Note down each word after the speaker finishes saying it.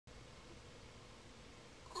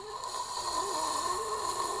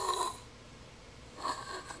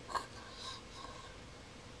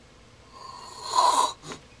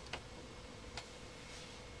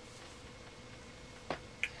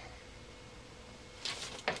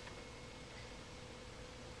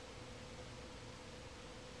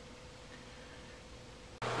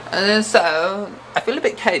So, I feel a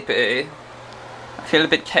bit capey.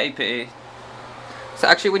 So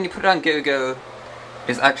actually when you put it on Google,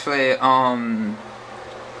 it's actually,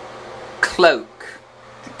 cloak,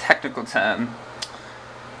 the technical term.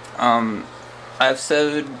 I've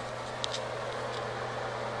sewed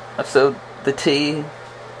the T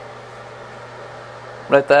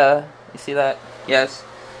right there. You see that? Yes.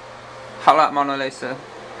 Holla at Mona Lisa.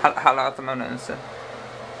 Holla at the Mona Lisa.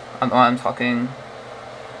 I'm talking.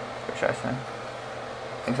 What should I say?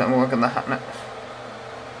 Things I'm working the hat next.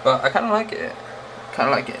 But I kind of like it.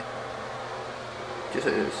 Just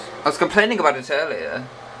is. I was complaining about it earlier.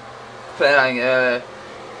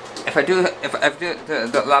 If I do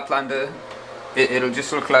the Laplander, it'll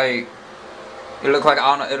just look like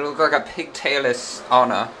Anna. It'll look like a pigtailless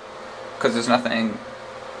Anna, because there's nothing.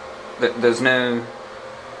 There's no.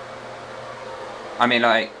 I mean,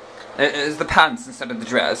 like, it's the pants instead of the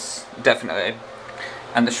dress, definitely,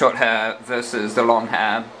 and the short hair versus the long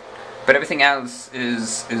hair, but everything else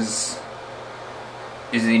is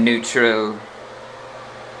the neutral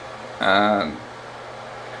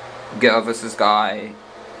girl versus guy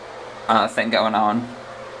thing going on.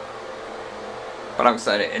 But I'm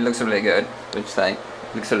excited. It looks really good. What do you think?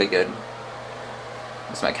 It looks really good.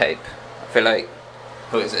 That's my cape. I feel like,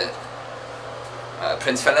 who is it?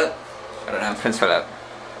 Prince Philip? I don't know, Prince Philip.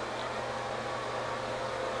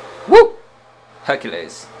 Woo!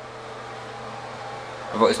 Hercules.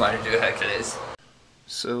 I've always wanted to do Hercules.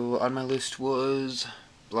 So on my list was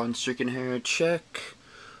blonde stricken hair, check.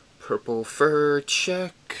 Purple fur,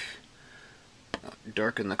 check.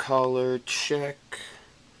 Darken the collar, check.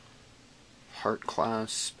 Heart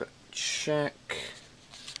clasp, check.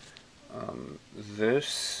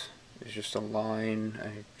 This is just a line.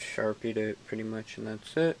 I sharpied it pretty much, and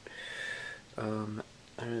that's it. I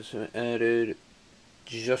just added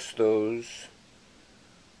just those.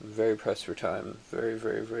 Very pressed for time.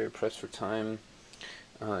 Very pressed for time.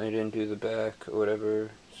 I didn't do the back or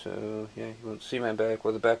whatever, so yeah, you won't see my back.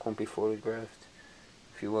 Well, the back won't be photographed,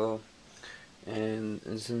 if you will. And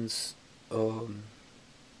since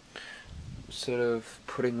instead of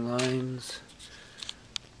putting lines,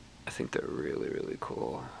 I think they're really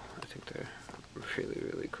cool. I think they're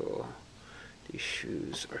really cool. These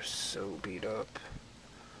shoes are so beat up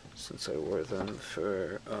since I wore them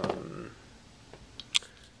for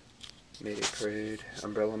Mayday Parade,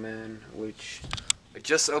 Umbrella Man, which I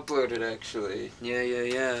just uploaded actually.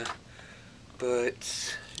 Yeah.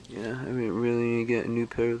 But yeah, I mean, really need to get a new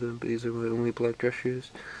pair of them, but these are my only black dress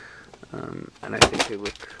shoes. And I think they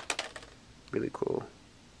look really cool.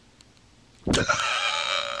 Good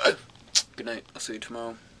night. I'll see you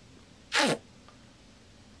tomorrow. Yeah.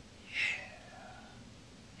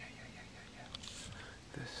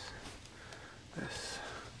 This.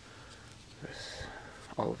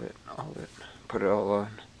 All of it. Put it all on.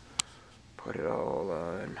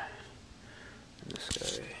 And this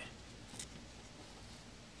guy.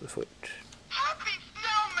 The foot. Happy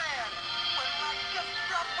snowman! When I just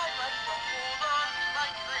drop my legs, hold on my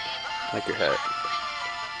dream. Like your hat.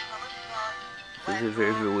 This is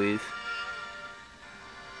very wave.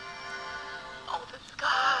 Oh, the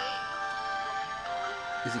sky.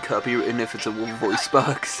 Is he copywritten if it's a voice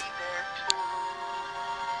box?